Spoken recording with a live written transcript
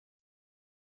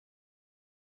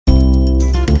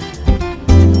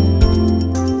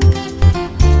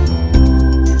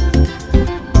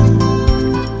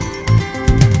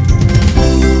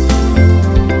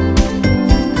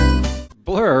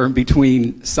term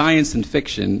between science and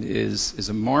fiction is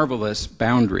a marvelous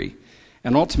boundary,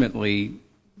 and ultimately,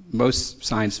 most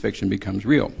science fiction becomes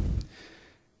real.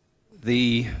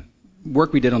 The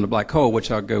work we did on the black hole,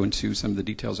 which I'll go into some of the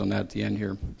details on that at the end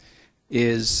here,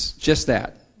 is just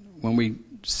that. When we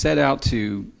set out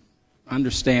to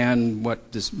understand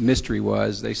what this mystery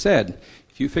was, they said,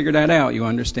 if you figure that out, you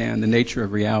understand the nature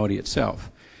of reality itself.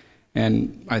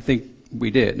 And I think we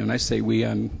did. And I say we,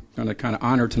 I'm going to kind of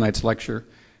honor tonight's lecture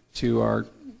to our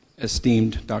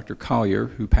esteemed Dr. Collier,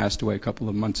 who passed away a couple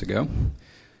of months ago,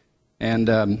 and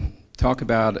talk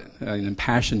about an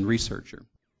impassioned researcher.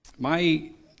 My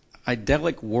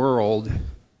idyllic world,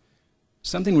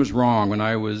 something was wrong when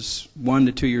I was 1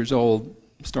 to 2 years old,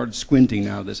 started squinting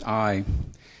out of this eye.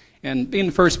 And being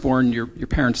the firstborn, your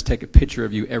parents take a picture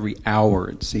of you every hour,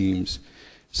 it seems.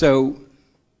 So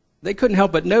they couldn't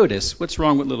help but notice what's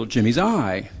wrong with little Jimmy's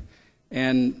eye.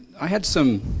 And I had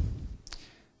some,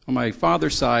 on my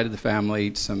father's side of the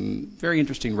family, some very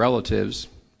interesting relatives,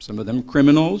 some of them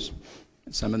criminals,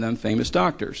 and some of them famous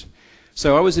doctors.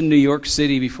 So I was in New York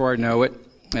City before I know it,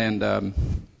 and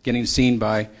getting seen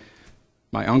by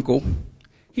my uncle.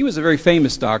 He was a very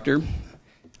famous doctor.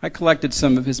 I collected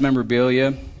some of his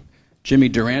memorabilia. Jimmy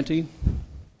Durante. And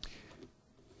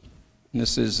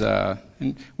this is,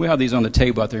 and we have these on the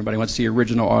table out there. Anybody wants to see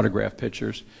original autograph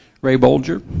pictures? Ray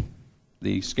Bolger,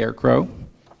 the Scarecrow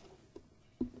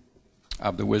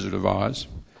of The Wizard of Oz.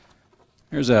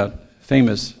 There's a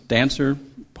famous dancer,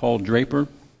 Paul Draper.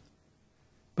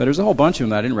 But there's a whole bunch of them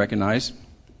that I didn't recognize.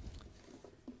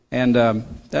 And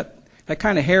that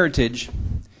kind of heritage,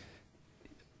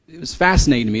 it was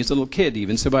fascinating to me as a little kid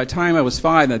even. So by the time I was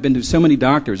 5, I'd been to so many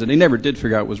doctors, and they never did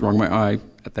figure out what was wrong with my eye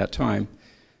at that time.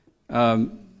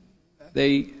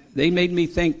 They made me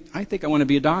think, I think I want to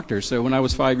be a doctor. So when I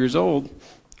was 5 years old,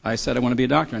 I said I want to be a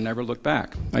doctor. I never looked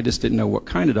back. I just didn't know what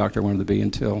kind of doctor I wanted to be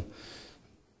until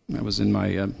I was in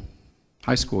my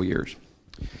high school years.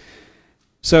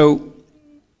 So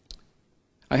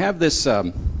I have this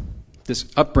this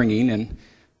upbringing, and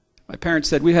my parents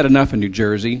said we had enough in New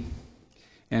Jersey,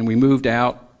 and we moved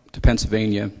out to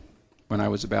Pennsylvania when I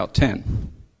was about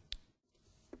 10.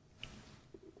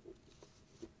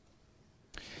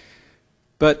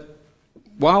 But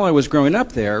while I was growing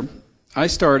up there, I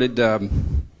started to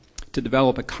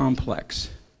develop a complex.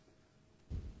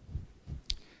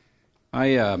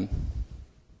 I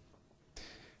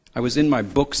was in my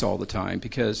books all the time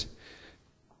because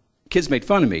kids made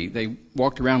fun of me. They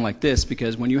walked around like this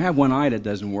because when you have one eye that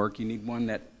doesn't work, you need one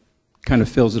that kind of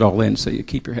fills it all in, so you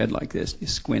keep your head like this. You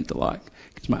squint a lot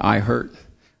because my eye hurt.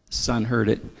 The sun hurt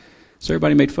it. So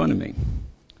everybody made fun of me.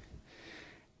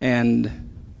 And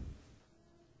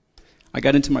I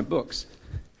got into my books.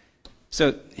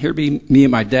 So here'd be me at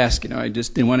my desk. You know, I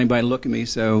just didn't want anybody to look at me,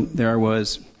 so there I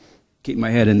was, keeping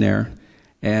my head in there.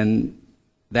 And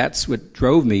that's what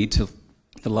drove me to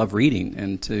love reading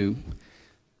and to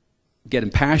get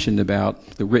impassioned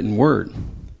about the written word.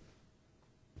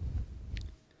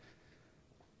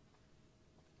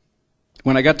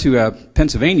 When I got to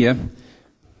Pennsylvania,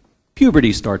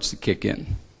 puberty starts to kick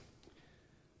in.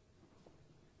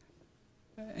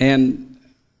 And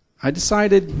I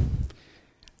decided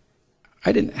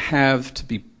I didn't have to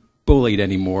be bullied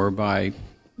anymore by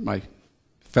my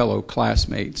fellow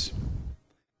classmates.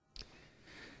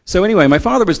 So anyway, my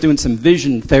father was doing some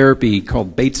vision therapy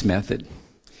called Bates Method.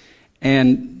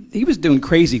 And he was doing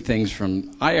crazy things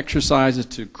from eye exercises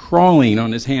to crawling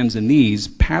on his hands and knees,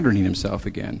 patterning himself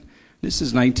again. This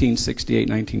is 1968,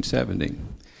 1970.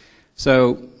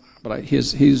 So, but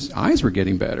his eyes were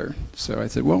getting better. So I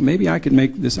said, well, maybe I could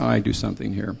make this eye do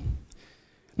something here.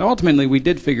 Now, ultimately, we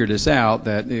did figure this out,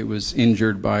 that it was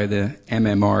injured by the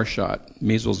MMR shot,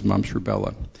 measles, mumps,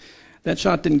 rubella. That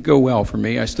shot didn't go well for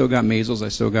me. I still got measles. I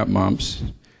still got mumps.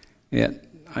 Yet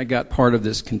I got part of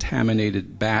this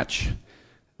contaminated batch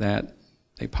that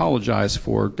they apologized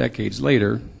for decades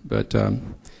later, but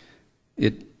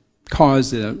it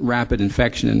caused a rapid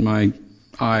infection, and my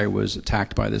eye was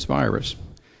attacked by this virus.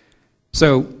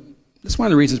 So that's one of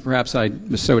the reasons perhaps I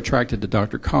was so attracted to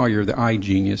Dr. Collier, the eye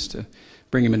genius, to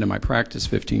bring him into my practice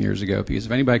 15 years ago, because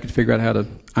if anybody could figure out how to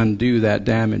undo that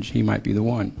damage, he might be the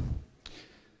one.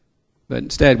 But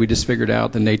instead, we just figured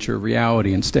out the nature of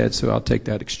reality instead, so I'll take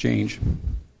that exchange.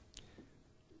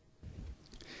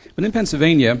 But in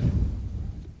Pennsylvania,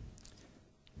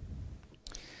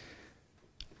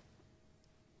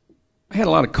 I had a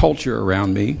lot of culture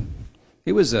around me.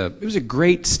 It was a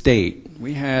great state.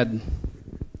 We had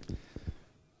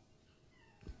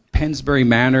Pennsbury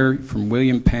Manor from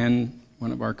William Penn,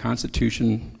 one of our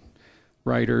Constitution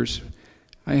writers.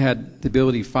 I had the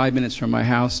ability 5 minutes from my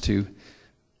house to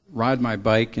ride my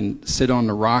bike and sit on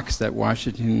the rocks that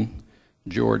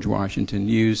George Washington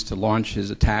used to launch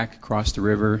his attack across the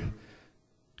river,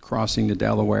 crossing the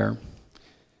Delaware.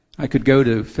 I could go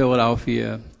to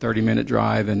Philadelphia, 30-minute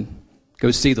drive, and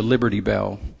go see the Liberty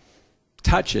Bell.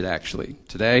 Touch it, actually.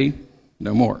 Today,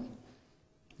 no more.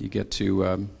 You get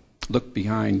to look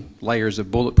behind layers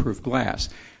of bulletproof glass.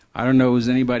 I don't know, is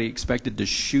anybody expected to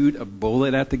shoot a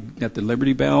bullet at the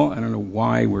Liberty Bell? I don't know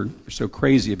why we're so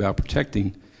crazy about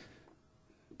protecting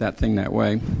that thing that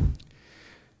way.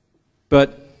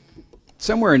 But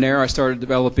somewhere in there, I started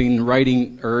developing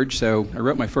writing urge, so I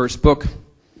wrote my first book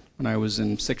when I was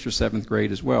in 6th or 7th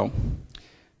grade as well.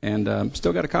 And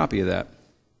still got a copy of that,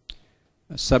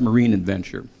 A Submarine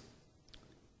Adventure.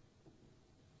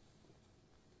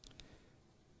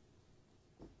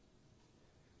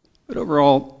 But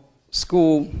overall,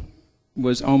 school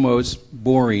was almost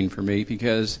boring for me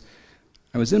because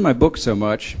I was in my book so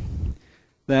much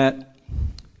that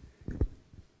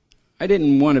I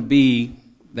didn't want to be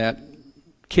that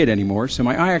kid anymore, so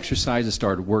my eye exercises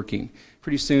started working.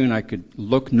 Pretty soon I could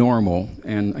look normal,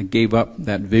 and I gave up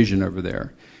that vision over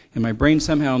there. And my brain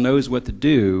somehow knows what to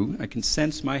do. I can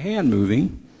sense my hand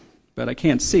moving, but I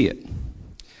can't see it.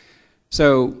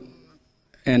 So,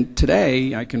 and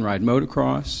today I can ride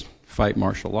motocross, fight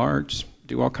martial arts,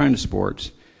 do all kinds of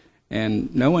sports,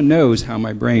 and no one knows how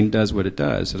my brain does what it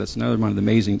does. So that's another one of the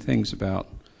amazing things about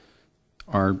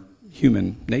our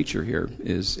human nature here,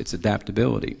 is its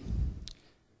adaptability.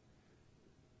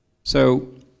 So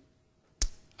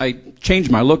I changed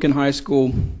my look in high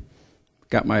school,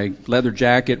 got my leather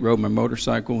jacket, rode my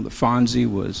motorcycle. The Fonzie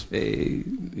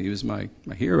he was my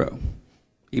hero,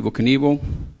 Evel Knievel.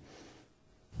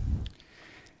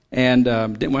 And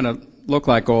didn't want to look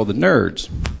like all the nerds.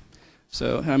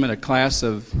 So I'm in a class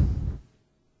of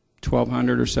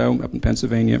 1,200 or so up in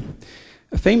Pennsylvania.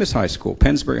 A famous high school,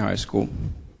 Pennsbury High School.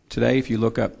 Today, if you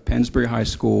look up Pennsbury High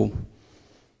School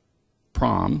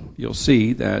prom, you'll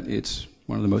see that it's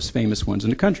one of the most famous ones in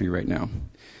the country right now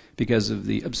because of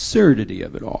the absurdity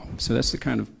of it all. So that's the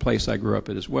kind of place I grew up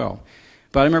at as well.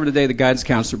 But I remember the day the guidance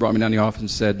counselor brought me down to the office and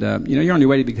said, you're on your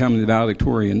way to becoming the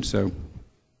valedictorian, so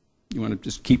you want to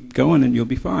just keep going and you'll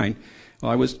be fine.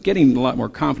 Well, I was getting a lot more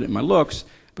confident in my looks,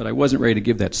 but I wasn't ready to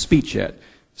give that speech yet.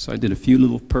 So I did a few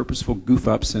little purposeful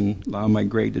goof-ups and allowed my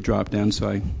grade to drop down,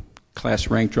 so class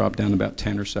rank dropped down about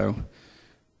 10 or so,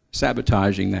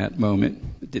 sabotaging that moment.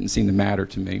 It didn't seem to matter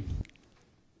to me.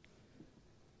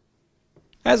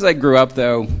 As I grew up,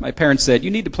 though, my parents said,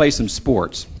 you need to play some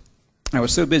sports. I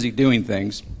was so busy doing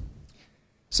things.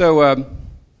 So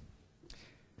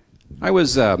I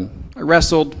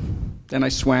wrestled, then I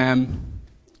swam,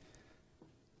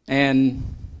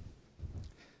 and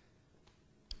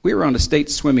we were on a state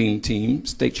swimming team,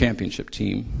 state championship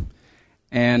team,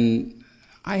 and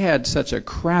I had such a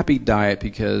crappy diet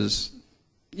because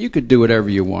you could do whatever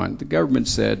you want. The government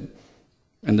said,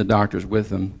 and the doctors with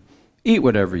them, eat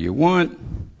whatever you want.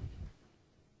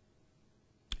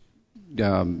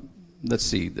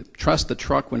 Trust the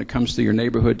truck when it comes to your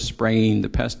neighborhood spraying the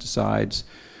pesticides.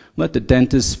 Let the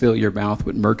dentist fill your mouth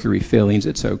with mercury fillings.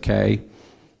 It's okay.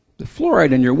 The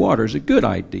fluoride in your water is a good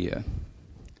idea.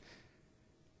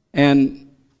 And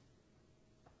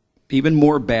even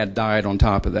more bad diet on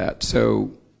top of that.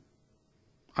 So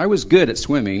I was good at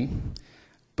swimming,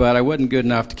 but I wasn't good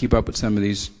enough to keep up with some of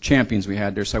these champions we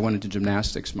had there, so I went into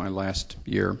gymnastics my last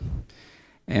year.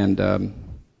 And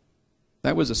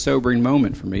that was a sobering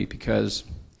moment for me because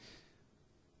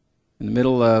in the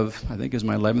middle of, I think it was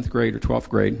my 11th grade or 12th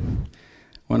grade,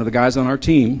 one of the guys on our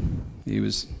team, he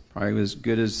was probably as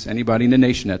good as anybody in the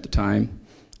nation at the time,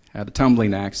 had a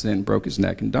tumbling accident, broke his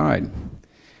neck, and died.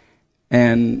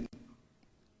 And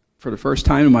for the first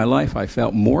time in my life, I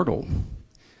felt mortal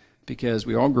because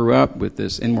we all grew up with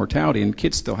this immortality, and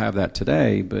kids still have that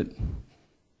today, but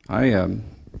I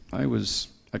was,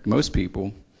 like most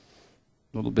people,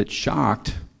 a little bit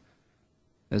shocked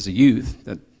as a youth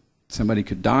that somebody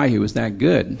could die who was that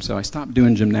good. So I stopped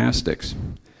doing gymnastics.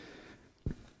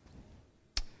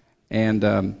 And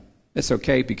it's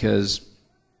okay because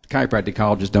chiropractic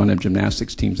colleges don't have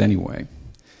gymnastics teams anyway.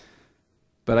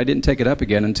 But I didn't take it up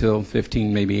again until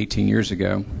 15, maybe 18 years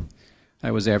ago.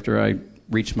 That was after I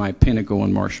reached my pinnacle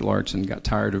in martial arts and got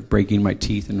tired of breaking my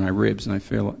teeth and my ribs, and I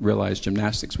realized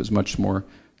gymnastics was much more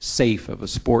safe of a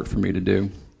sport for me to do.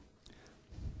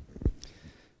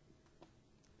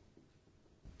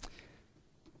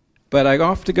 But I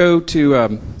off to go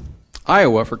to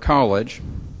Iowa for college.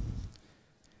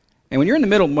 And when you're in the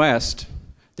Middle West,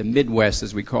 the Midwest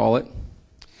as we call it,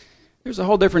 there's a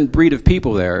whole different breed of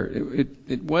people there.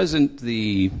 It wasn't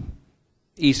the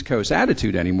East Coast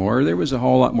attitude anymore. There was a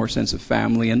whole lot more sense of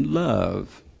family and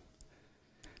love.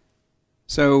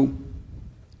 So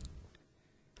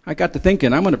I got to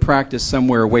thinking, I'm going to practice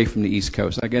somewhere away from the East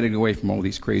Coast. I got to get away from all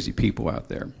these crazy people out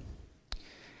there.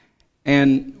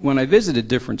 And when I visited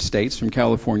different states, from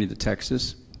California to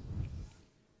Texas,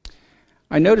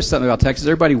 I noticed something about Texas.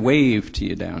 Everybody waved to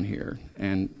you down here.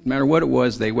 And no matter what it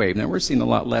was, they waved. Now, we're seeing a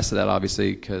lot less of that,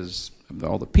 obviously, because of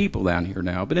all the people down here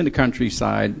now. But in the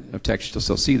countryside of Texas, you'll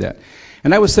still see that.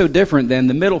 And that was so different than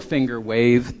the middle finger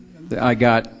wave that I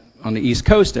got on the East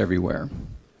Coast everywhere.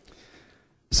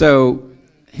 So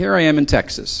here I am in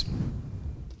Texas.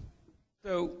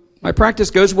 So my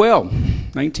practice goes well.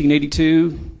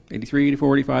 1982, 83,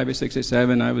 84, 85, 86,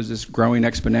 87, I was just growing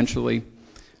exponentially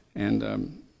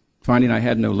and finding I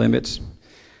had no limits.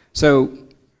 So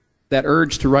that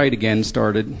urge to write again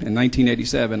started. In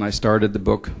 1987, I started the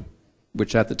book,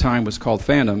 which at the time was called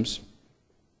Phantoms.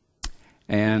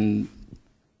 And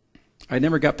I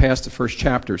never got past the first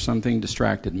chapter. Something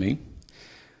distracted me.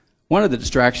 One of the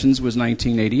distractions was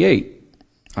 1988.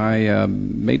 I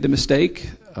made the mistake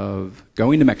of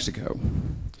going to Mexico.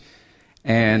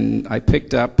 And I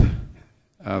picked up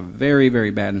a very,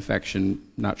 very bad infection,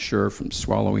 not sure from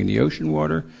swallowing the ocean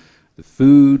water, the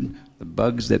food, the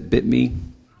bugs that bit me.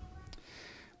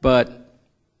 But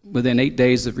within 8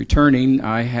 days of returning,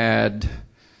 I had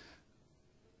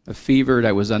a fever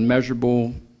that was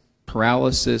unmeasurable,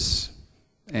 paralysis,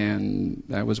 and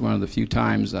that was one of the few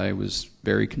times I was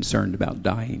very concerned about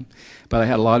dying. But I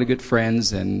had a lot of good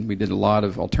friends, and we did a lot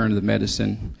of alternative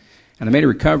medicine. And I made a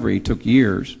recovery. It took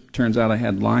years. Turns out I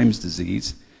had Lyme's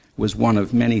disease. It was one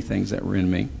of many things that were in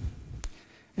me.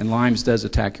 And Lyme's does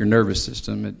attack your nervous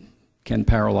system. It can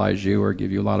paralyze you or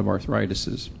give you a lot of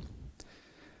arthritis.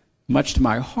 Much to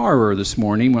my horror this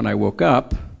morning when I woke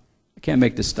up, I can't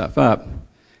make this stuff up,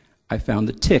 I found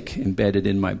a tick embedded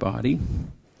in my body.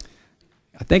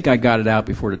 I think I got it out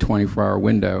before the 24-hour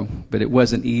window, but it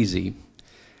wasn't easy.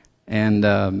 And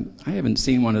I haven't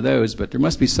seen one of those, but there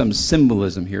must be some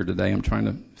symbolism here today. I'm trying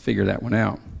to figure that one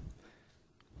out.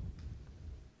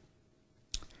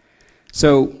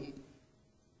 So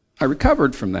I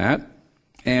recovered from that,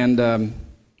 and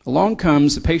along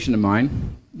comes a patient of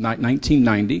mine,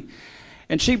 1990,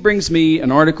 and she brings me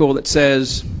an article that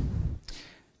says,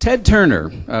 Ted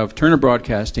Turner of Turner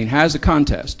Broadcasting has a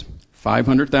contest,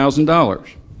 $500,000.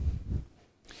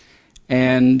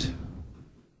 And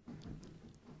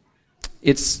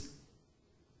it's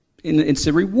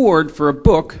a reward for a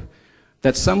book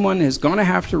that someone is going to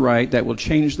have to write that will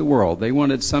change the world. They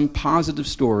wanted some positive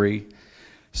story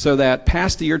so that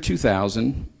past the year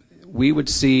 2000, we would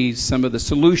see some of the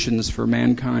solutions for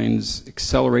mankind's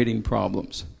accelerating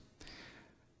problems.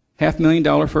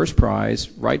 $500,000 first prize,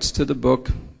 rights to the book,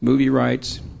 movie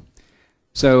rights.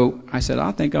 So I said,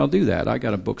 I think I'll do that. I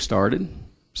got a book started.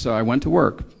 So I went to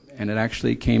work, and it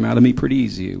actually came out of me pretty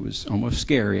easy. It was almost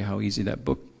scary how easy that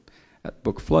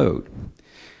book flowed.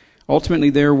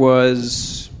 Ultimately, there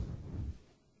was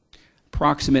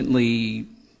approximately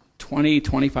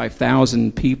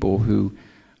 25,000 people who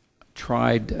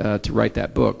tried to write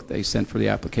that book. They sent for the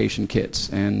application kits,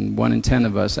 and 1 in 10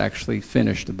 of us actually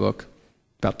finished the book,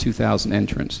 about 2,000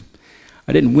 entrants.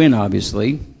 I didn't win,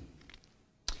 obviously,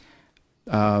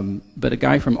 but a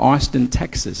guy from Austin,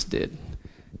 Texas did.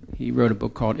 He wrote a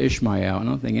book called Ishmael. I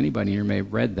don't think anybody here may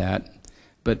have read that,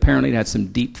 but apparently it had some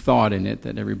deep thought in it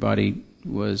that everybody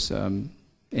was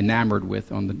enamored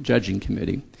with on the judging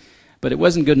committee. But it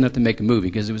wasn't good enough to make a movie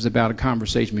because it was about a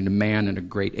conversation between a man and a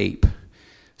great ape.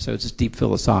 So it's just deep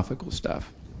philosophical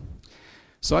stuff.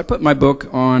 So I put my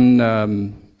book on,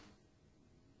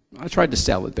 I tried to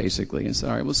sell it basically and said,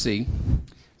 all right, we'll see.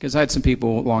 Because I had some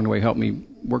people along the way help me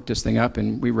work this thing up,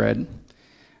 and we read.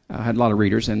 I had a lot of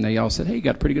readers, and they all said, hey, you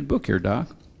got a pretty good book here, Doc.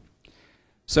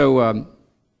 So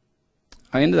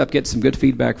I ended up getting some good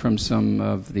feedback from some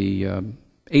of the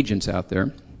agents out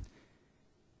there.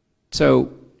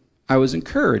 So I was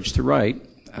encouraged to write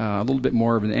a little bit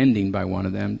more of an ending by one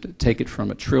of them, to take it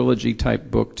from a trilogy-type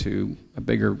book to a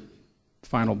bigger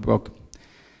final book.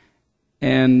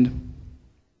 And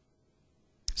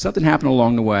something happened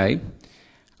along the way.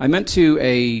 I went to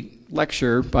a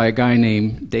lecture by a guy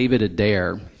named David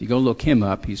Adair. If you go look him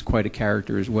up, he's quite a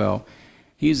character as well.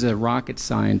 He's a rocket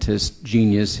scientist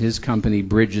genius. His company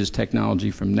bridges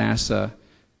technology from NASA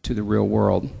to the real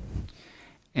world.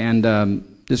 And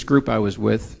this group I was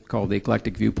with, called the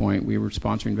Eclectic Viewpoint, we were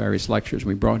sponsoring various lectures.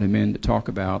 We brought him in to talk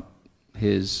about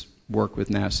his work with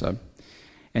NASA.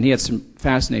 And he had some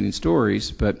fascinating stories,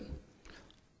 but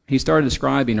he started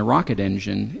describing a rocket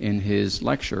engine in his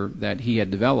lecture that he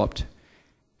had developed.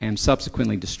 and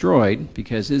subsequently destroyed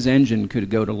because his engine could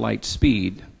go to light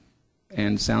speed.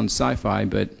 And sounds sci-fi,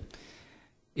 but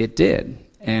it did.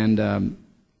 And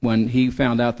when he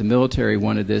found out the military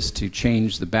wanted this to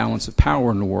change the balance of power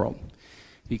in the world,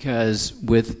 because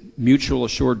with mutual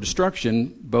assured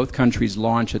destruction, both countries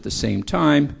launch at the same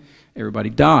time, everybody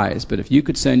dies. But if you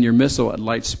could send your missile at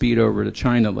light speed over to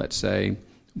China, let's say,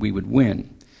 we would win.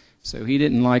 So he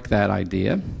didn't like that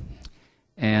idea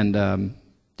and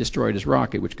destroyed his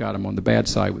rocket, which got him on the bad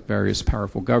side with various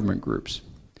powerful government groups.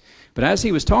 But as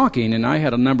he was talking, and I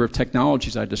had a number of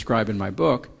technologies I describe in my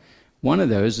book, one of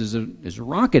those is a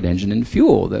rocket engine and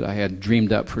fuel that I had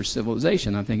dreamed up for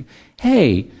civilization. I'm thinking,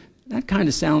 hey, that kind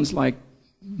of sounds like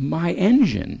my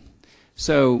engine.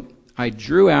 So I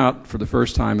drew out for the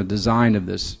first time a design of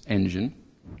this engine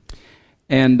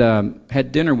and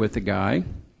had dinner with the guy.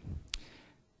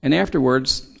 And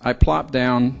afterwards, I plopped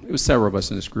down, it was several of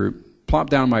us in this group,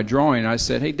 plopped down my drawing, and I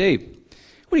said, hey, Dave,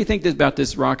 what do you think about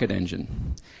this rocket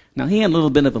engine? Now, he had a little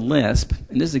bit of a lisp,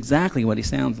 and this is exactly what he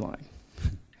sounds like.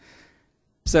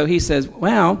 So he says,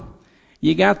 well,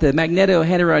 you got the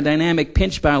magneto-heterodynamic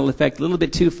pinch bottle effect a little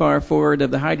bit too far forward of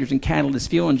the hydrogen catalyst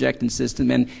fuel injection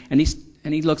system, and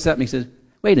he looks up and he says,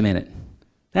 wait a minute,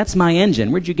 that's my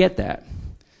engine. Where'd you get that?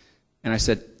 And I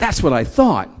said, that's what I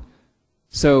thought.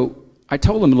 So I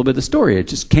told him a little bit of the story. It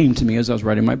just came to me as I was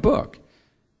writing my book.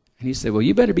 And he said, well,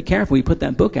 you better be careful when you put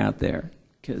that book out there,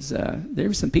 because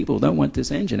there's some people who don't want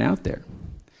this engine out there.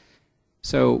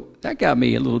 So that got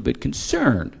me a little bit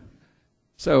concerned.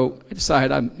 So I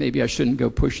decided maybe I shouldn't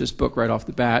go push this book right off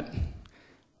the bat.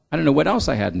 I don't know what else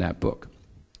I had in that book.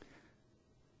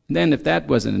 And then if that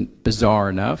wasn't bizarre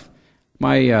enough,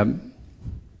 my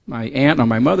aunt on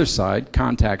my mother's side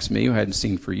contacts me, who I hadn't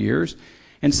seen for years,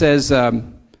 and says,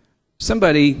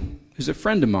 somebody who's a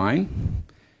friend of mine,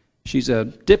 she's a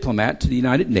diplomat to the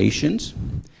United Nations,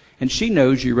 and she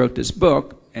knows you wrote this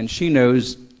book, and she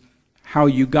knows how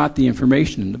you got the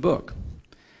information in the book,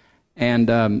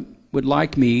 and would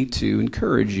like me to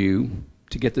encourage you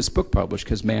to get this book published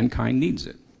because mankind needs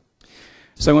it.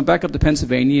 So I went back up to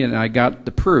Pennsylvania, and I got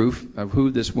the proof of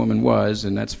who this woman was,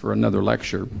 and that's for another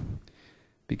lecture,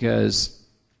 because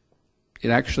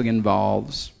it actually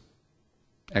involves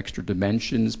extra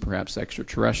dimensions, perhaps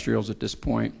extraterrestrials at this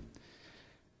point.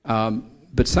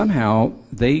 But somehow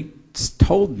they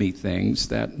told me things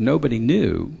that nobody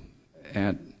knew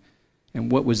and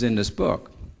what was in this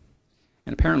book.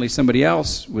 And apparently somebody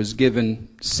else was given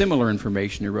similar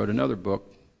information who wrote another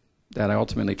book that I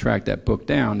ultimately tracked that book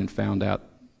down and found out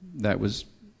that was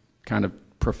kind of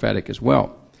prophetic as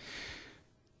well.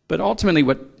 But ultimately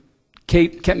what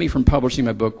kept me from publishing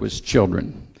my book was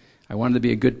children. I wanted to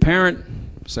be a good parent,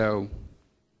 so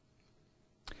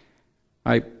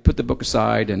I put the book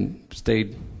aside and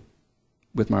stayed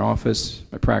with my office,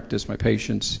 my practice, my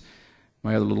patients,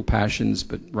 my other little passions,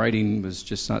 but writing was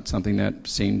just not something that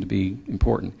seemed to be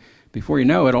important. Before you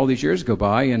know it, all these years go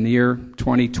by, and the year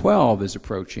 2012 is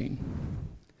approaching.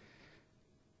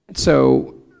 And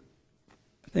so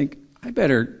I think I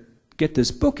better get this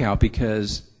book out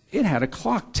because it had a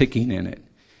clock ticking in it.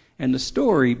 And the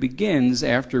story begins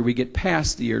after we get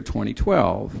past the year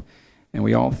 2012, and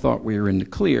we all thought we were in the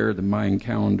clear, the Mayan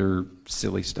calendar,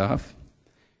 silly stuff.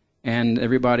 And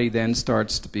everybody then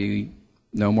starts to be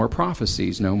no more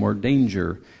prophecies, no more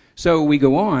danger. So we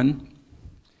go on,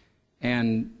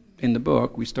 and in the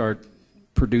book we start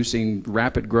producing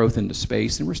rapid growth into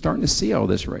space, and we're starting to see all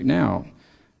this right now.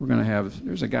 We're going to have,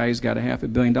 there's a guy who's got $500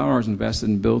 million invested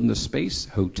in building a space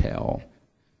hotel,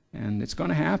 and it's going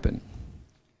to happen.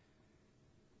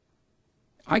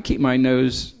 I keep my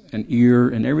nose and ear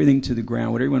and everything to the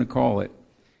ground, whatever you want to call it,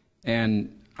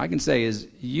 and I can say is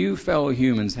you fellow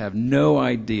humans have no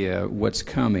idea what's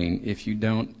coming if you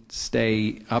don't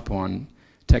stay up on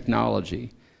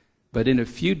technology. But in a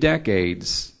few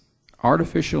decades,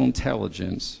 artificial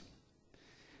intelligence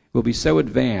will be so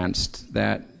advanced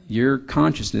that your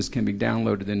consciousness can be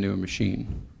downloaded into a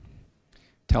machine.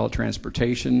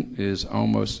 Teletransportation is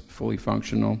almost fully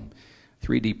functional.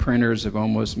 3D printers have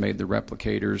almost made the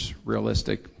replicators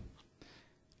realistic.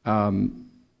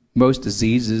 Most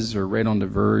diseases are right on the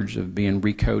verge of being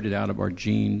recoded out of our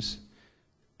genes.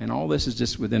 And all this is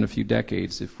just within a few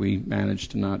decades if we manage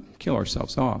to not kill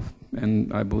ourselves off.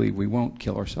 And I believe we won't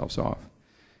kill ourselves off.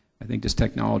 I think this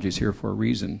technology is here for a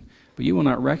reason. But you will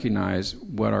not recognize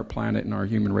what our planet and our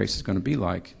human race is going to be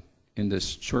like in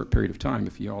this short period of time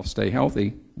if you all stay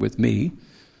healthy with me.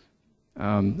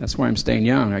 That's why I'm staying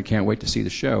young. I can't wait to see the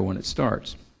show when it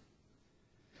starts.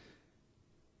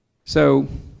 So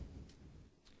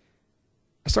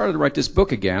I started to write this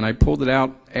book again. I pulled it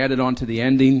out, added on to the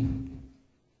ending.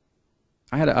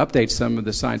 I had to update some of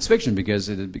the science fiction because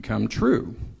it had become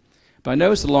true. But I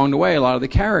noticed along the way a lot of the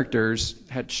characters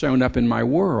had shown up in my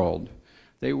world.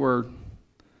 They were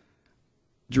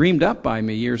dreamed up by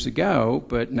me years ago,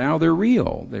 but now they're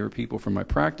real. They were people from my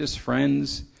practice,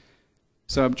 friends.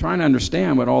 So I'm trying to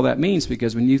understand what all that means,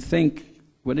 because when you think,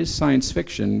 what is science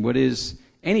fiction? What is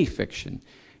any fiction?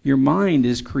 Your mind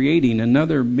is creating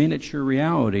another miniature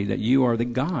reality that you are the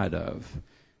god of.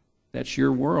 That's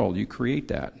your world. You create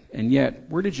that. And yet,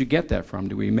 where did you get that from?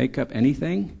 Do we make up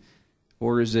anything?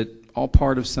 Or is it all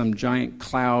part of some giant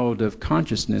cloud of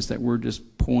consciousness that we're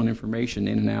just pulling information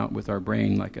in and out with our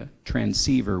brain like a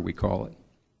transceiver, we call it?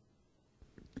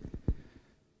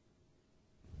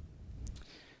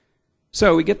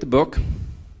 So we get the book,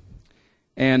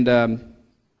 and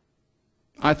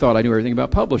I thought I knew everything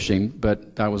about publishing,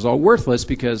 but that was all worthless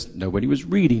because nobody was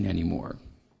reading anymore.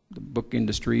 The book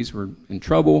industries were in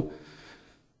trouble.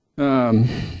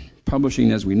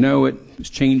 Publishing as we know it was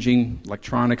changing.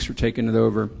 Electronics were taking it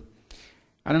over.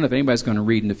 I don't know if anybody's going to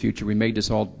read in the future. We may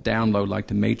just all download, like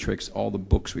the Matrix, all the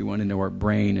books we want into our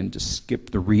brain and just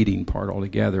skip the reading part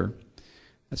altogether.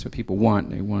 That's what people want.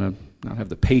 They want to not have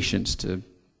the patience to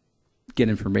get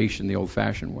information the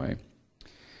old-fashioned way.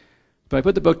 But I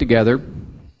put the book together,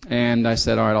 and I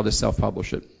said, all right, I'll just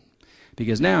self-publish it.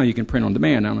 Because now you can print on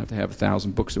demand. I don't have to have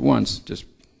 1,000 books at once. Just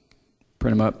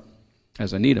print them up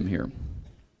as I need them here.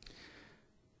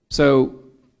 So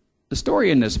the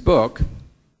story in this book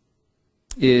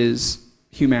is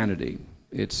humanity.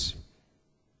 It's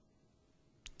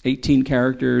 18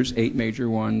 characters, 8 major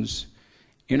ones,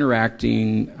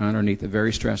 interacting underneath a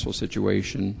very stressful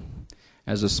situation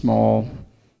as a small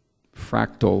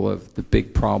fractal of the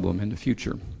big problem in the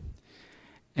future.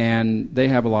 And they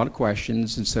have a lot of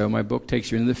questions, and so my book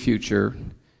takes you into the future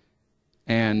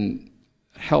and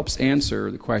helps answer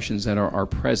the questions that are our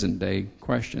present-day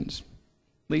questions.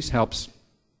 At least helps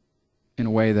in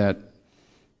a way that,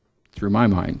 through my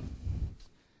mind.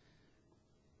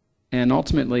 And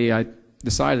ultimately, I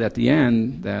decided at the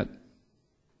end that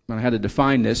when I had to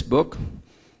define this book,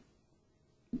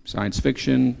 science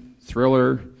fiction,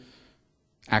 thriller,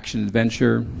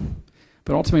 action-adventure,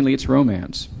 but ultimately it's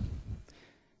romance.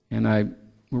 And I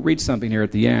will read something here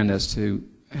at the end as to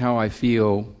how I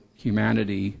feel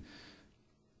humanity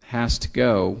has to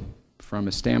go from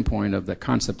a standpoint of the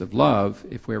concept of love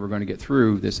if we're ever going to get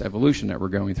through this evolution that we're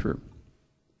going through.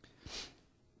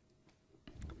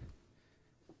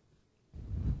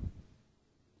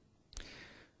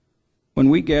 When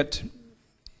we get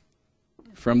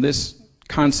from this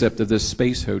concept of this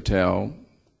space hotel,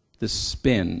 this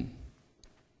spin,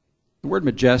 the word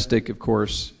majestic, of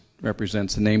course,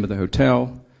 represents the name of the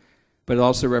hotel, but it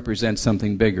also represents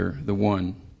something bigger, the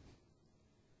one.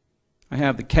 I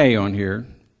have the K on here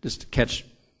just to catch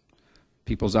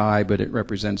people's eye, but it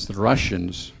represents the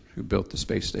Russians who built the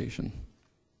space station.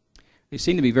 They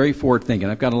seem to be very forward-thinking.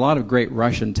 I've got a lot of great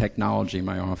Russian technology in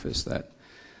my office that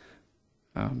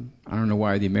I don't know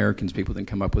why the Americans people didn't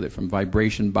come up with it, from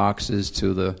vibration boxes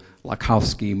to the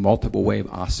Lakowski multiple wave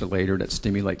oscillator that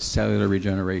stimulates cellular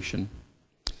regeneration.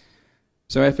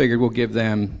 So I figured we'll give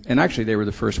them, and actually they were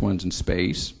the first ones in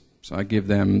space, so I give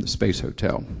them the space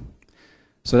hotel.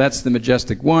 So that's the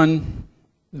MajestikOne.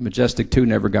 The Majestic 2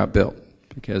 never got built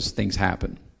because things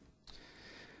happen.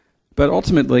 But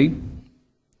ultimately,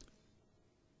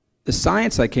 the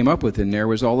science I came up with in there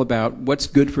was all about what's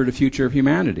good for the future of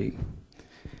humanity.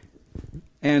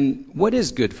 And what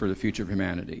is good for the future of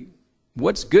humanity?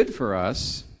 What's good for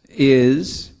us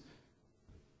is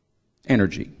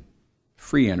energy,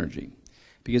 free energy.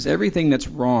 Because everything that's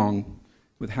wrong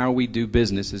with how we do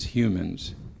business as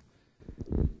humans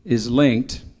is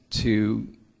linked to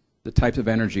the types of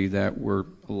energy that we're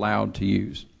allowed to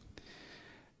use.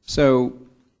 So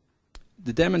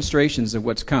the demonstrations of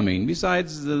what's coming,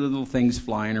 besides the little things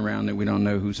flying around that we don't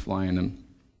know who's flying them,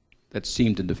 that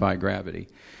seem to defy gravity,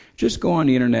 just go on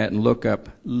the internet and look up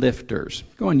lifters.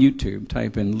 Go on YouTube,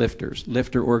 type in lifters,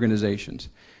 lifter organizations.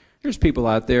 There's people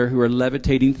out there who are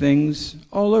levitating things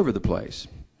all over the place.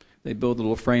 They build a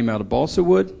little frame out of balsa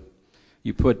wood.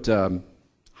 You put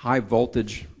high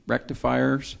voltage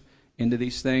rectifiers into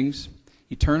these things.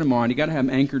 You turn them on. You got to have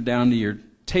them anchored down to your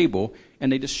table,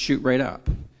 and they just shoot right up.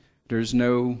 There's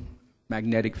no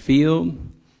magnetic field.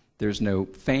 There's no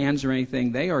fans or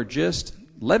anything. They are just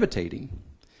levitating.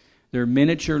 They're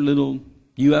miniature little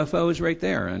UFOs right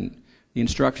there, and the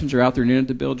instructions are out there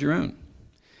to build your own.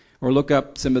 Or look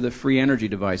up some of the free energy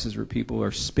devices where people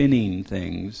are spinning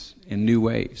things in new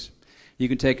ways. You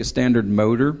can take a standard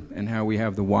motor and how we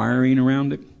have the wiring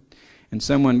around it, and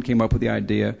someone came up with the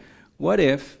idea, what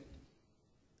if,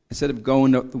 instead of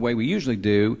going the way we usually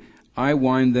do, I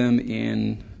wind them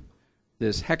in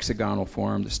this hexagonal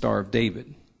form, the Star of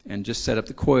David, and just set up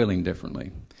the coiling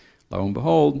differently. Lo and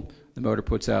behold, the motor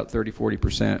puts out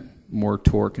 30-40% more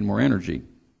torque and more energy,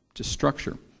 just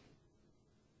structure.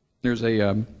 There's a,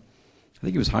 I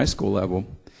think he was high school level,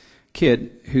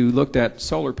 kid who looked at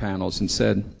solar panels and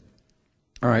said,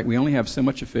 all right, we only have so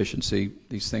much efficiency.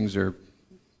 These things are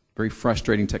very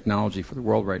frustrating technology for the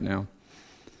world right now.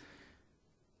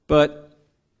 But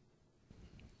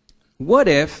what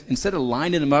if, instead of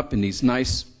lining them up in these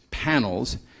nice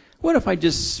panels, what if I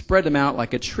just spread them out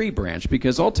like a tree branch?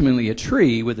 Because ultimately a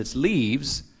tree with its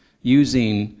leaves,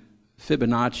 using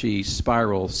Fibonacci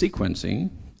spiral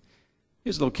sequencing,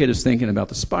 here's a little kid who's thinking about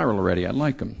the spiral already. I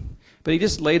like him. But he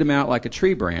just laid them out like a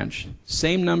tree branch,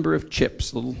 same number of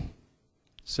chips, little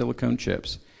silicone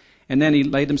chips. And then he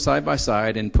laid them side by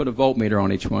side and put a voltmeter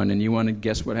on each one. And you want to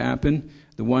guess what happened?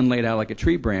 The one laid out like a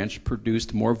tree branch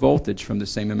produced more voltage from the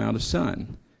same amount of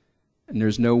sun. And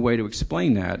there's no way to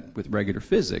explain that with regular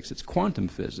physics. It's quantum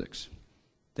physics.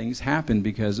 Things happen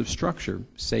because of structure,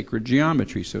 sacred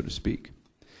geometry, so to speak.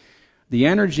 The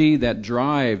energy that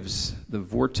drives the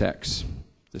vortex,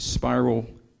 the spiral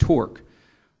torque,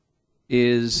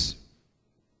 is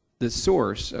the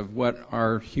source of what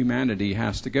our humanity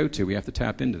has to go to. We have to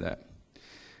tap into that.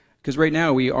 Because right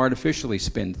now we artificially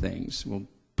spin things. We'll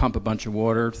pump a bunch of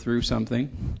water through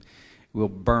something. We'll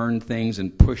burn things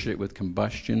and push it with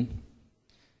combustion.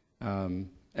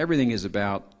 Everything is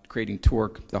about creating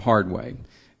torque the hard way,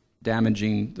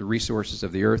 damaging the resources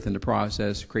of the earth in the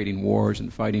process, creating wars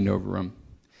and fighting over them.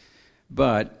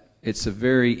 But it's a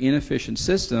very inefficient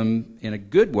system in a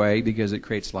good way because it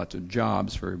creates lots of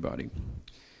jobs for everybody.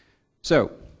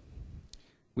 So,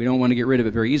 we don't want to get rid of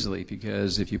it very easily,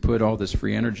 because if you put all this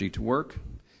free energy to work,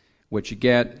 what you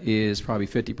get is probably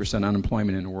 50%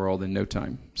 unemployment in the world in no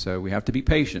time. So we have to be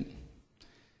patient.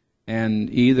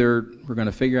 And either we're going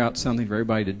to figure out something for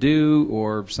everybody to do,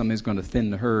 or something's going to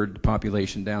thin the herd, the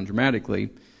population down dramatically,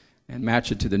 and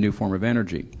match it to the new form of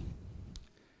energy.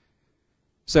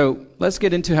 So let's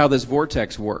get into how this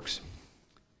vortex works.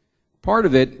 Part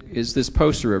of it is this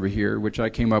poster over here, which I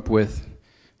came up with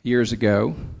years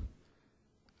ago.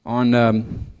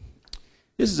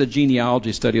 This is a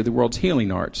genealogy study of the world's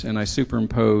healing arts, and I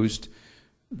superimposed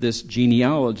this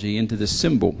genealogy into this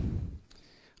symbol.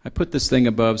 I put this thing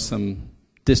above some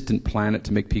distant planet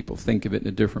to make people think of it in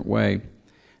a different way.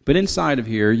 But inside of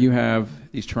here, you have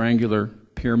these triangular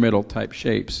pyramidal type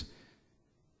shapes.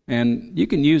 And you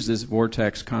can use this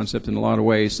vortex concept in a lot of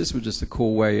ways. This was just a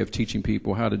cool way of teaching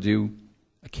people how to do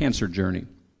a cancer journey.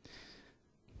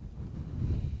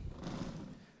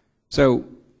 So,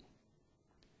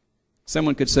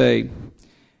 someone could say,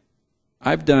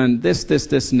 I've done this, this,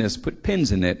 this, and this, put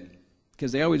pins in it,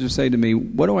 because they always would say to me,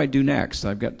 what do I do next?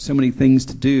 I've got so many things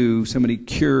to do, so many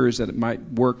cures that it might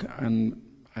work, and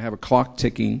I have a clock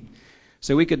ticking.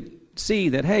 So we could see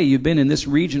that, hey, you've been in this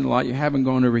region a lot, you haven't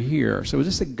gone over here. So it was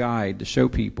just a guide to show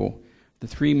people the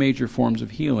three major forms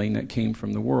of healing that came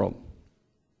from the world.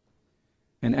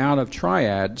 And out of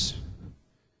triads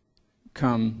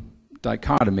come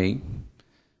dichotomy,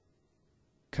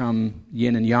 come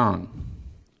yin and yang.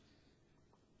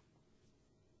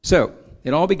 So,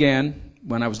 it all began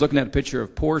when I was looking at a picture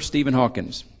of poor Stephen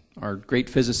Hawking, our great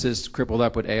physicist crippled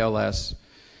up with ALS.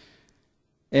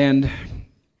 And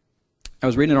I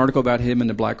was reading an article about him in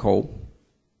the black hole.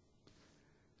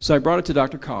 So I brought it to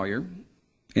Dr. Collier,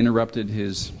 interrupted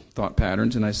his thought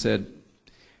patterns, and I said,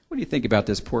 what do you think about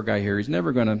this poor guy here? He's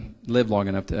never going to live long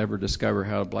enough to ever discover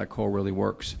how a black hole really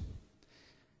works.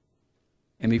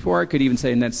 And before I could even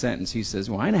say in that sentence, he says,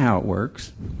 well, I know how it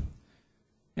works.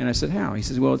 And I said, how? He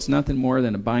says, well, it's nothing more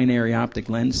than a binary optic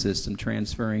lens system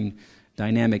transferring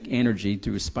dynamic energy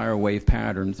through a spiral wave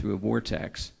pattern through a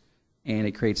vortex. And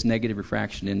it creates negative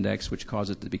refraction index, which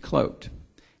causes it to be cloaked.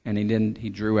 And then he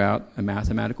drew out a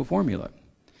mathematical formula.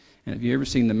 And if you've ever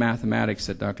seen the mathematics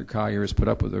that Dr. Collier has put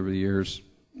up with over the years,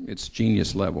 it's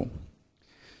genius level.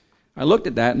 I looked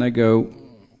at that and I go,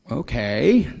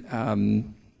 okay,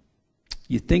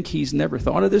 you think he's never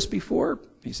thought of this before?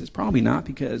 He says, probably not,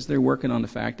 because they're working on the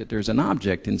fact that there's an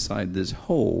object inside this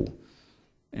hole,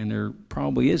 and there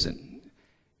probably isn't.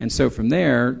 And so from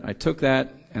there, I took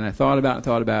that, and I thought about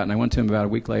it, and I went to him about a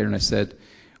week later, and I said,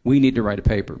 we need to write a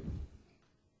paper.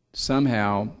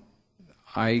 Somehow,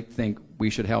 I think we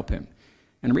should help him.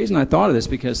 And the reason I thought of this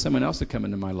is because someone else had come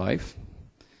into my life,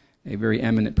 a very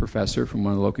eminent professor from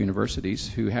one of the local universities,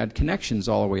 who had connections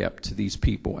all the way up to these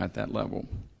people at that level.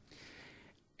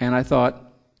 And I thought,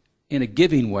 in a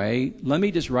giving way, let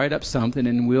me just write up something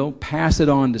and we'll pass it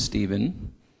on to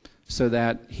Stephen so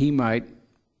that he might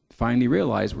finally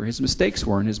realized where his mistakes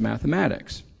were in his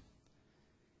mathematics.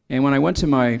 And when I went to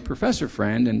my professor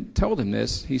friend and told him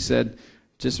this, he said,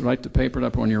 just write the paper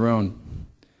up on your own.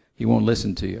 He won't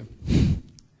listen to you.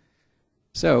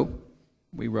 So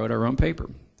we wrote our own paper.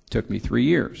 It took me 3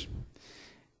 years.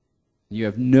 You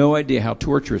have no idea how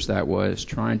torturous that was,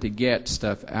 trying to get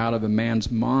stuff out of a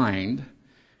man's mind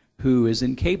who is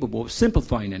incapable of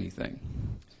simplifying anything.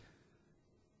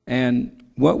 And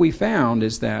what we found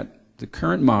is that the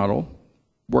current model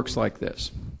works like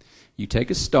this. You take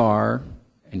a star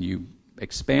and you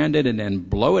expand it and then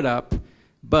blow it up,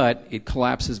 but it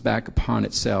collapses back upon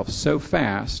itself so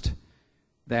fast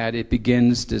that it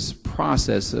begins this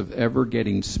process of ever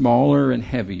getting smaller and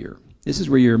heavier. This is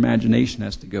where your imagination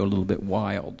has to go a little bit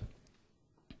wild.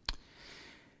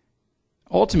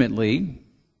 Ultimately,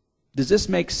 does this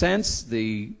make sense?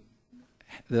 The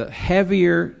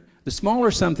smaller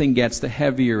something gets, the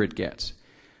heavier it gets.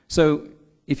 So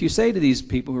if you say to these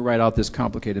people who write out this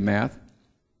complicated math,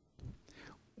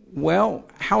 well,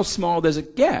 how small does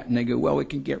it get? And they go, well, it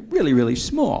can get really, really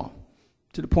small,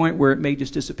 to the point where it may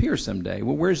just disappear someday.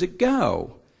 Well, where does it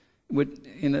go?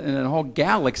 And a whole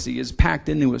galaxy is packed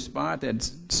into a spot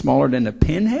that's smaller than a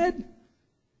pinhead?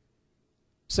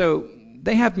 So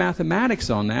they have mathematics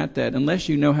on that unless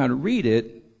you know how to read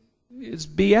it, it's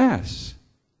BS.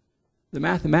 The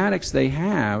mathematics they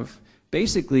have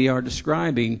basically are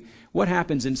describing what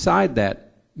happens inside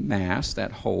that mass,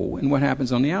 that hole, and what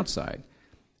happens on the outside.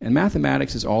 And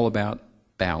mathematics is all about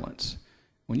balance.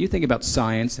 When you think about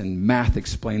science and math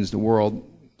explains the world,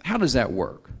 how does that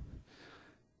work?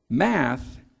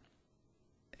 Math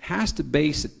has to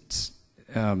base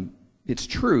its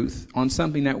truth on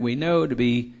something that we know to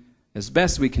be, as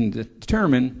best we can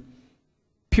determine,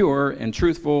 pure and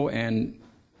truthful and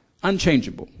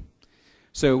unchangeable.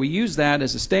 So we use that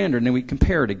as a standard, and then we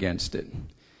compare it against it.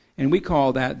 And we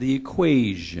call that the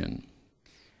equation.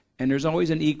 And there's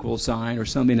always an equal sign or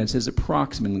something that says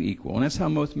approximately equal. And that's how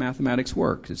most mathematics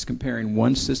works. It's comparing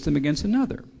one system against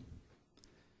another.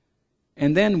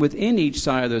 And then within each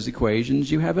side of those equations,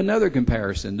 you have another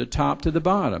comparison, the top to the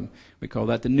bottom. We call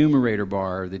that the numerator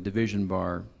bar, or the division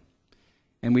bar.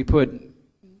 And we put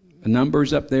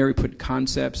numbers up there, we put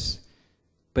concepts,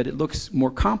 but it looks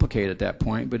more complicated at that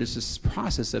point, but it's this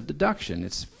process of deduction.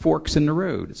 It's forks in the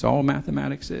road. It's all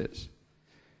mathematics is.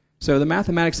 So the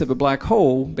mathematics of a black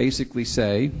hole basically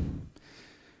say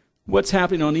what's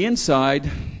happening on the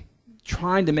inside,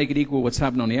 trying to make it equal what's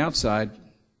happening on the outside,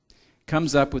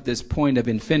 comes up with this point of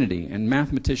infinity. And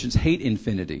mathematicians hate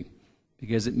infinity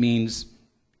because it means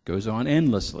it goes on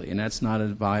endlessly, and that's not a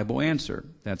viable answer.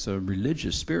 That's a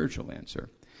religious, spiritual answer.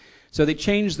 So they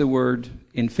changed the word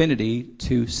infinity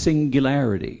to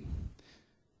singularity.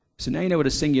 So now you know what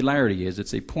a singularity is.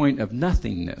 It's a point of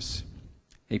nothingness,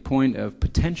 a point of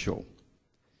potential.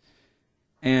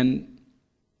 And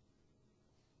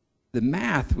the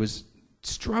math was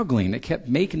struggling. It kept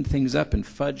making things up in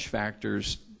fudge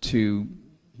factors to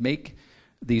make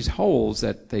these holes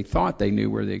that they thought they knew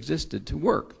where they existed to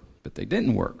work, but they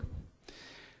didn't work.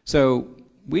 So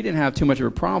we didn't have too much of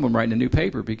a problem writing a new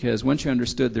paper, because once you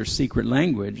understood their secret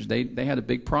language, they had a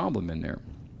big problem in there.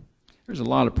 There's a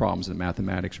lot of problems in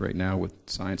mathematics right now with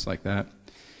science like that,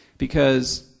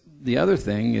 because the other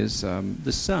thing is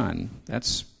the sun.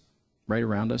 That's right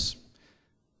around us.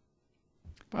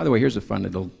 By the way, here's a fun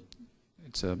little,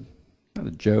 it's not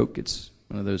a joke, it's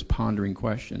one of those pondering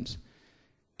questions.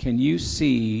 Can you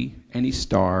see any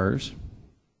stars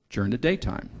during the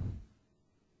daytime?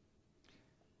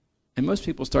 And most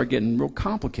people start getting real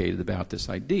complicated about this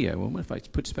idea. Well, what if I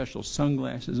put special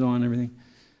sunglasses on and everything?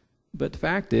 But the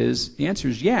fact is, the answer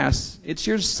is yes. It's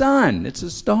your sun. It's a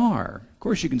star. Of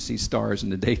course you can see stars in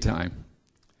the daytime.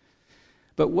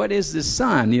 But what is the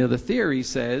sun? You know, the theory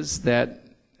says that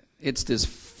it's this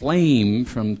flame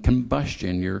from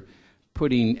combustion. You're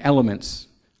putting elements,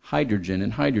 hydrogen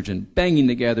and hydrogen, banging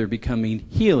together, becoming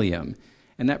helium.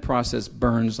 And that process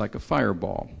burns like a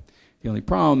fireball. The only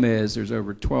problem is there's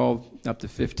over 12, up to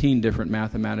 15 different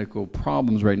mathematical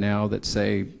problems right now that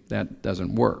say that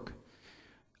doesn't work.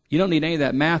 You don't need any of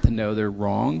that math to know they're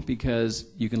wrong, because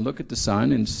you can look at the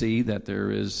sun and see that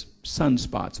there is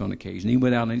sunspots on occasion, even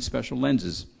without any special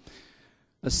lenses.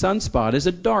 A sunspot is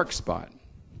a dark spot.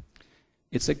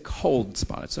 It's a cold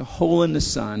spot. It's a hole in the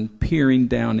sun peering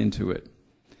down into it.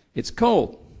 It's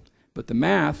cold, but the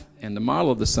math and the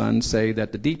model of the sun say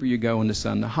that the deeper you go in the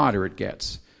sun, the hotter it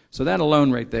gets. So that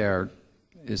alone right there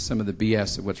is some of the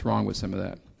BS of what's wrong with some of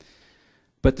that.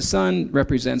 But the sun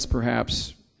represents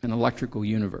perhaps an electrical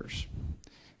universe.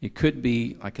 It could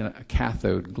be like a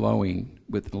cathode glowing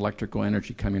with electrical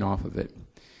energy coming off of it.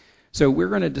 So we're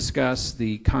going to discuss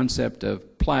the concept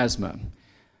of plasma.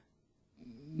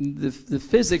 The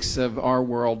physics of our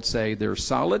world say there's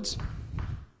solids,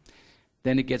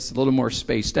 then it gets a little more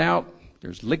spaced out,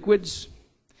 there's liquids,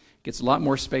 gets a lot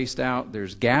more spaced out,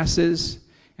 there's gases,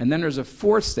 and then there's a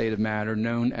fourth state of matter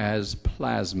known as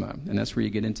plasma, and that's where you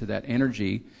get into that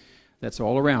energy that's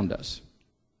all around us.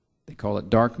 They call it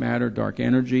dark matter, dark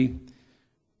energy.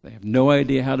 They have no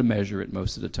idea how to measure it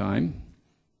most of the time.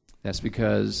 That's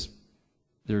because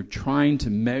they're trying to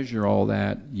measure all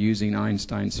that using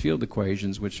Einstein's field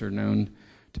equations, which are known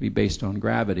to be based on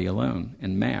gravity alone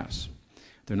and mass.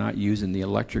 They're not using the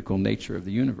electrical nature of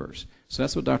the universe. So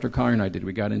that's what Dr. Collier and I did.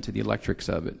 We got into the electrics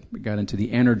of it. We got into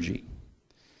the energy.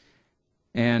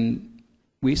 And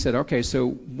we said, okay,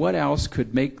 so what else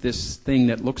could make this thing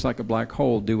that looks like a black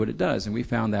hole do what it does? And we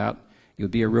found out it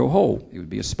would be a real hole. It would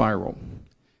be a spiral.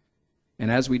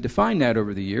 And as we defined that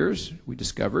over the years, we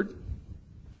discovered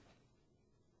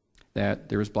that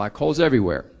there's black holes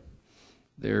everywhere.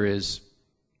 There is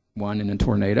one in a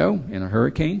tornado, in a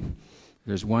hurricane.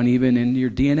 There's one even in your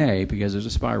DNA because there's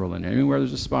a spiral in it. Anywhere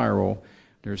there's a spiral,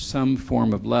 there's some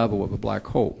form of level of a black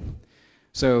hole.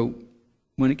 So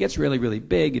when it gets really, really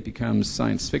big, it becomes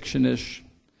science fiction-ish.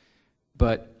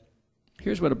 But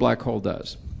here's what a black hole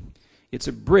does. It's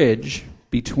a bridge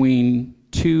between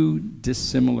two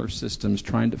dissimilar systems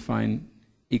trying to find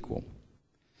equal.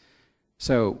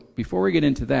 So before we get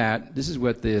into that, this is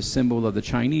what the symbol of the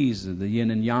Chinese, the yin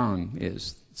and yang,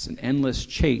 is. It's an endless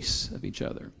chase of each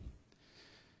other.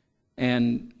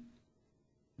 And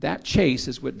that chase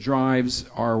is what drives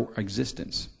our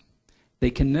existence. They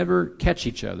can never catch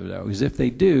each other, though, because if they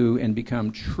do and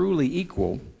become truly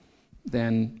equal,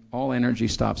 then all energy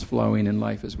stops flowing and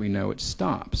life as we know it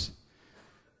stops.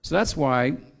 So that's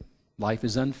why life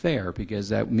is unfair, because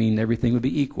that would mean everything would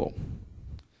be equal.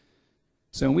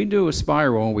 So when we do a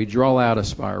spiral, we draw out a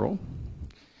spiral.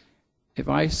 If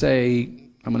I say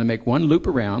I'm going to make one loop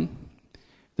around,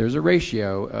 there's a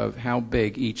ratio of how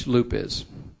big each loop is.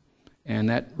 And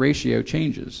that ratio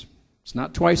changes. It's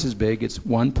not twice as big, it's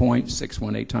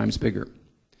 1.618 times bigger.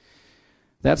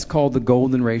 That's called the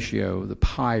golden ratio, the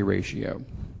pi ratio.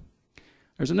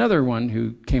 There's another one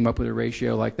who came up with a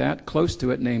ratio like that, close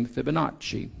to it, named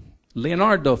Fibonacci.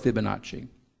 Leonardo Fibonacci.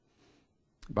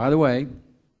 By the way,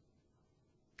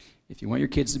 if you want your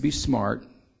kids to be smart,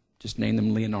 just name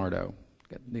them Leonardo.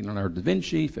 Got Leonardo da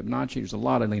Vinci, Fibonacci, there's a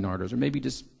lot of Leonardos, or maybe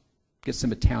just get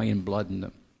some Italian blood in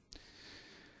them.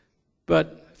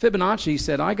 But Fibonacci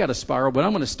said, I got a spiral, but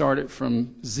I'm going to start it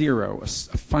from zero, a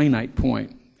finite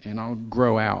point, and I'll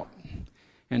grow out.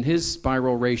 And his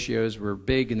spiral ratios were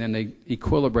big, and then they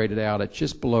equilibrated out at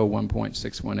just below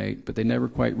 1.618, but they never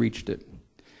quite reached it.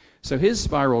 So his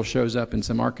spiral shows up in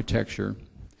some architecture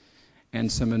and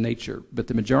some in nature, but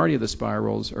the majority of the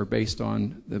spirals are based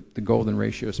on the golden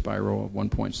ratio spiral of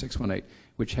 1.618,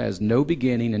 which has no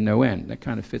beginning and no end. That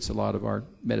kind of fits a lot of our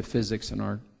metaphysics and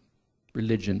our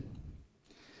religion.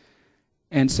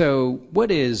 And so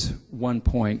what is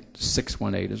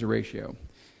 1.618 as a ratio?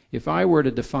 If I were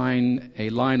to define a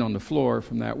line on the floor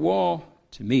from that wall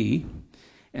to me,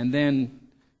 and then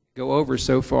go over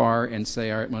so far and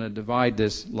say, all right, I'm going to divide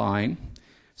this line.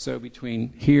 So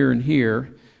between here and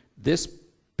here, this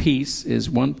piece is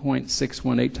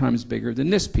 1.618 times bigger than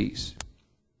this piece.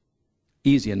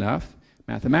 Easy enough.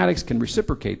 Mathematics can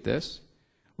reciprocate this,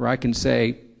 where I can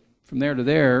say from there to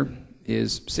there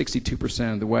is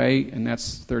 62% of the way, and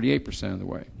that's 38% of the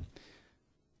way.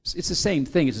 It's the same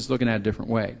thing, it's just looking at it a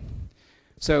different way.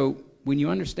 So when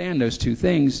you understand those two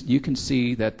things, you can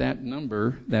see that that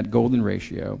number, that golden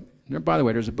ratio, and by the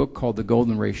way, there's a book called The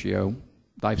Golden Ratio,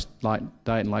 Diet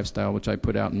and Lifestyle, which I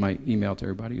put out in my email to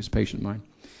everybody who's a patient of mine.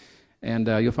 And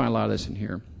you'll find a lot of this in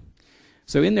here.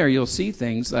 So in there you'll see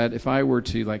things that if I were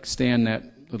to like stand that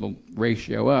little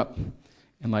ratio up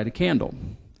and light a candle,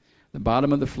 the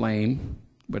bottom of the flame,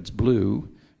 what's blue,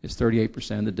 is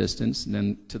 38% of the distance, and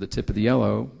then to the tip of the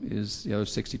yellow is the other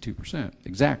 62%,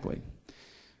 exactly.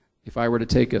 If I were to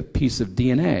take a piece of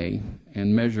DNA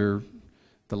and measure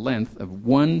the length of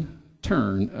one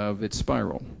turn of its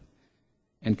spiral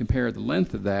and compare the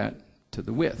length of that to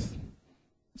the width,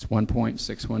 it's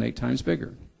 1.618 times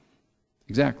bigger.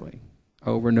 Exactly.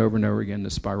 Over and over and over again, the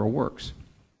spiral works.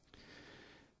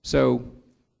 So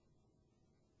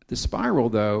the spiral,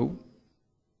 though,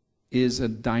 is a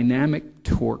dynamic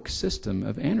torque system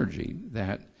of energy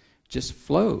that just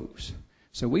flows.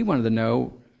 So we wanted to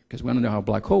know, because we want to know how a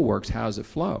black hole works, how does it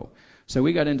flow? So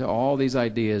we got into all these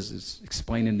ideas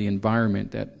explaining the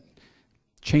environment that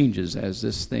changes as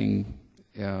this thing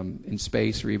in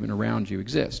space or even around you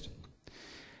exists.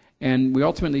 And we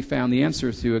ultimately found the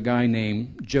answer through a guy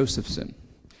named Josephson.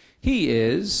 He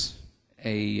is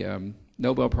a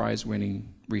Nobel Prize-winning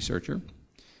researcher.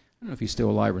 I don't know if he's still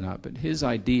alive or not, but his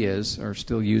ideas are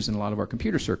still used in a lot of our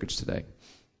computer circuits today.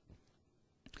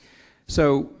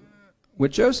 So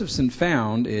what Josephson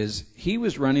found is he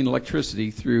was running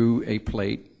electricity through a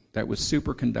plate that was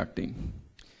superconducting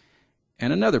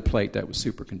and another plate that was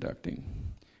superconducting.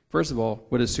 First of all,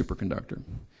 what is superconductor?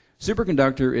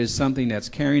 Superconductor is something that's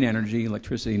carrying energy,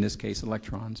 electricity in this case,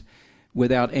 electrons,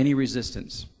 without any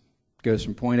resistance. It goes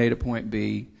from point A to point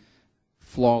B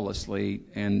flawlessly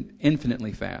and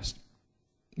infinitely fast.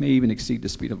 May even exceed the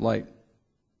speed of light.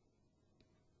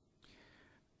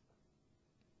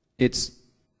 It's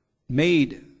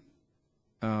made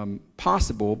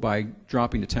possible by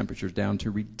dropping the temperatures down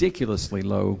to ridiculously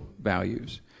low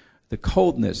values. The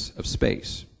coldness of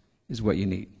space is what you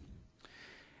need.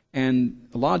 And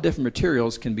a lot of different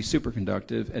materials can be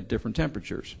superconductive at different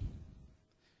temperatures.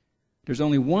 There's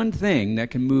only one thing that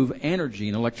can move energy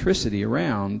and electricity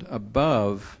around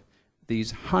above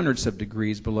these hundreds of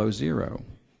degrees below zero.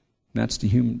 And that's the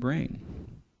human brain.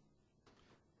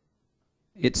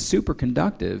 It's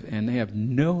superconductive, and they have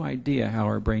no idea how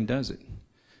our brain does it.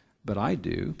 But I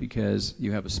do, because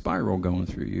you have a spiral going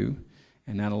through you,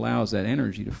 and that allows that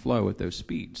energy to flow at those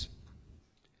speeds.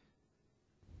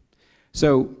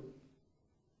 So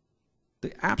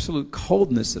the absolute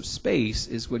coldness of space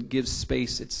is what gives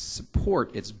space its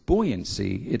support, its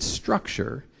buoyancy, its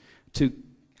structure to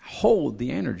hold the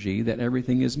energy that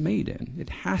everything is made in. It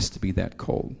has to be that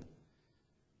cold.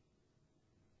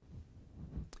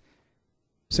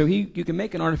 So you can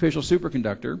make an artificial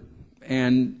superconductor,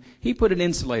 and he put an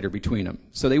insulator between them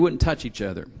so they wouldn't touch each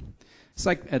other. It's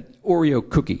like an Oreo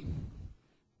cookie.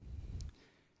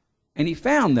 And he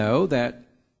found, though, that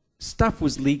stuff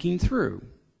was leaking through,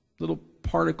 little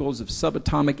particles of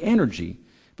subatomic energy,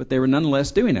 but they were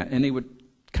nonetheless doing that, and they would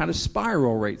kind of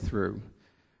spiral right through.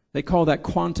 They call that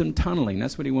quantum tunneling.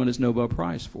 That's what he won his Nobel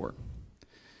Prize for.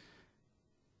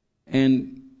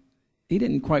 And he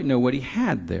didn't quite know what he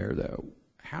had there, though.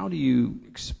 How do you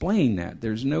explain that?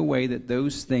 There's no way that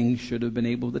those things should have been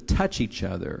able to touch each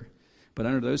other. But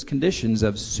under those conditions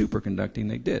of superconducting,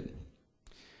 they did.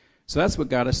 So that's what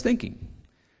got us thinking.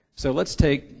 So let's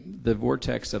take the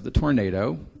vortex of the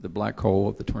tornado, the black hole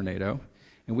of the tornado,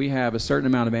 and we have a certain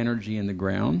amount of energy in the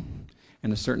ground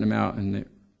and a certain amount in the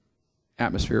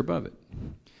atmosphere above it.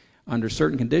 Under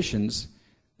certain conditions,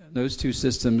 those two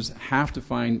systems have to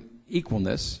find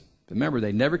equalness. Remember,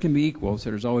 they never can be equal, so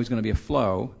there's always going to be a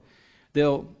flow.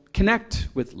 They'll connect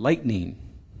with lightning.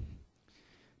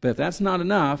 But if that's not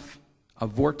enough, a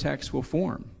vortex will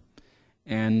form.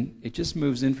 And it just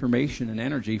moves information and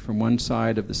energy from one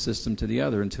side of the system to the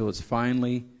other until it's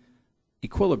finally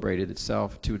equilibrated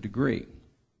itself to a degree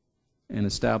and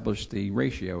established the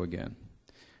ratio again.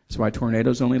 That's why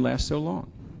tornadoes only last so long.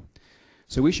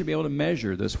 So we should be able to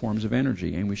measure those forms of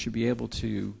energy, and we should be able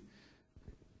to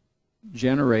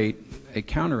generate a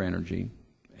counter energy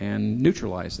and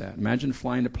neutralize that. Imagine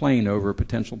flying a plane over a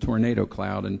potential tornado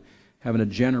cloud and having a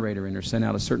generator in there send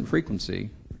out a certain frequency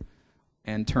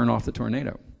and turn off the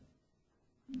tornado.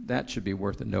 That should be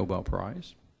worth a Nobel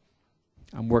Prize.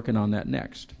 I'm working on that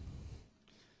next.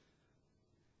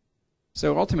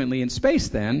 So ultimately in space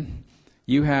then,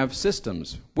 you have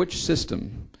systems. Which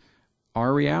system?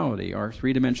 Our reality, our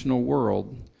three-dimensional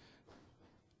world,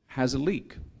 has a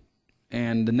leak.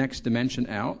 And the next dimension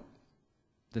out,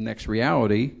 the next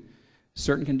reality,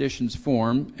 certain conditions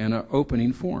form and an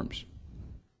opening forms.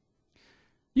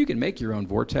 You can make your own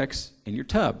vortex in your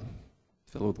tub.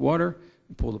 Fill it with water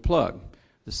and pull the plug.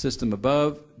 The system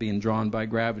above, being drawn by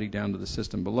gravity down to the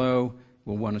system below,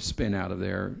 will want to spin out of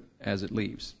there as it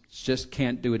leaves. It just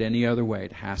can't do it any other way.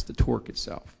 It has to torque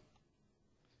itself.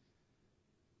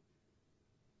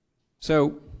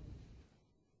 So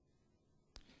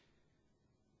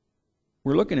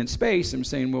we're looking at space and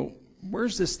saying, well,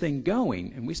 where's this thing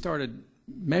going? And we started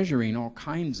measuring all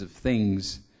kinds of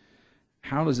things.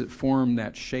 How does it form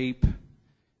that shape?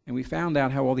 And we found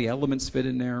out how all the elements fit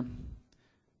in there,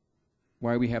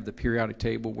 why we have the periodic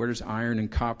table, where does iron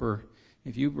and copper.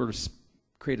 If you were to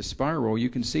create a spiral, you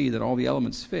can see that all the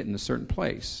elements fit in a certain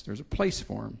place. There's a place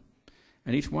for them.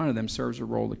 And each one of them serves a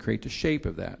role to create the shape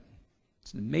of that.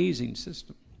 It's an amazing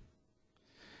system.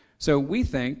 So we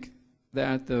think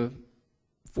that the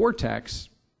vortex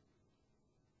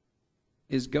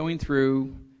is going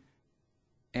through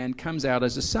and comes out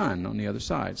as a sun on the other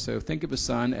side. So think of a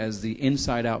sun as the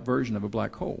inside-out version of a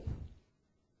black hole.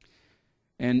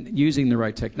 And using the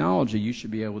right technology, you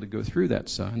should be able to go through that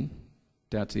sun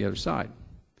down to the other side.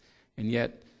 And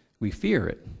yet, we fear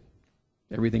it.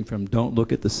 Everything from don't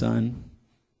look at the sun,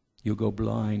 you'll go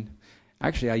blind.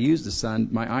 Actually, I used the sun.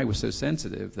 My eye was so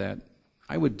sensitive that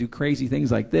I would do crazy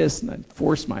things like this, and I'd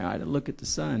force my eye to look at the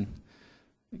sun.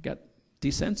 It got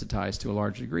desensitized to a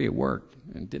large degree. It worked,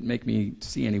 and didn't make me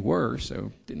see any worse,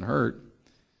 so it didn't hurt.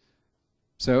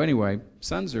 So anyway,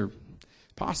 suns are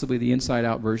possibly the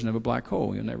inside-out version of a black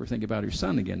hole. You'll never think about your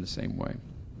sun again the same way.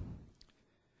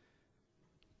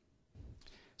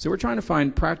 So we're trying to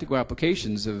find practical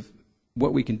applications of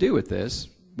what we can do with this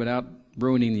without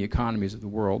ruining the economies of the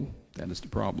world. That is the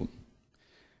problem.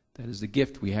 That is the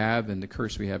gift we have and the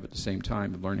curse we have at the same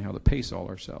time of learning how to pace all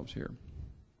ourselves here.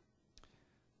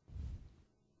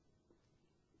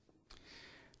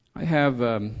 I have,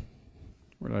 where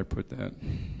did I put that?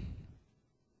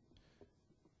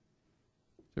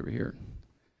 It's over here.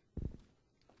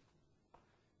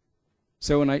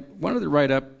 So when I wanted to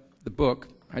write up the book,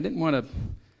 I didn't want to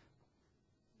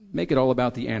make it all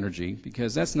about the energy,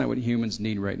 because that's not what humans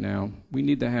need right now. We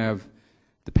need to have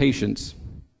the patience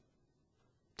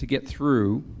to get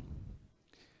through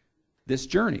this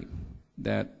journey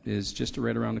that is just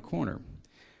right around the corner.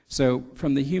 So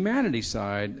from the humanity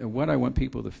side, what I want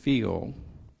people to feel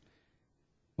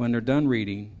when they're done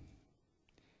reading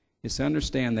is to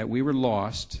understand that we were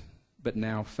lost but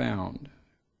now found.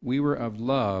 We were of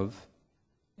love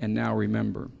and now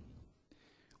remember.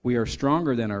 We are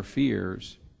stronger than our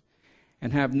fears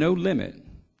and have no limit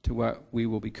to what we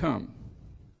will become.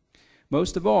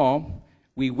 Most of all,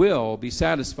 we will be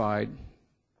satisfied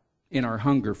in our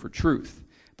hunger for truth.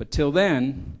 But till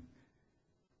then,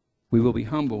 we will be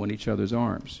humble in each other's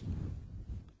arms.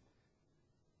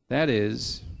 That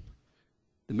is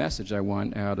the message I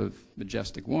want out of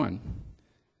MajestikOne,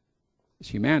 is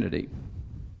humanity.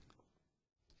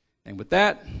 And with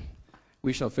that,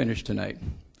 we shall finish tonight.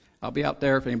 I'll be out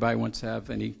there if anybody wants to have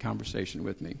any conversation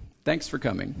with me. Thanks for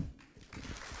coming.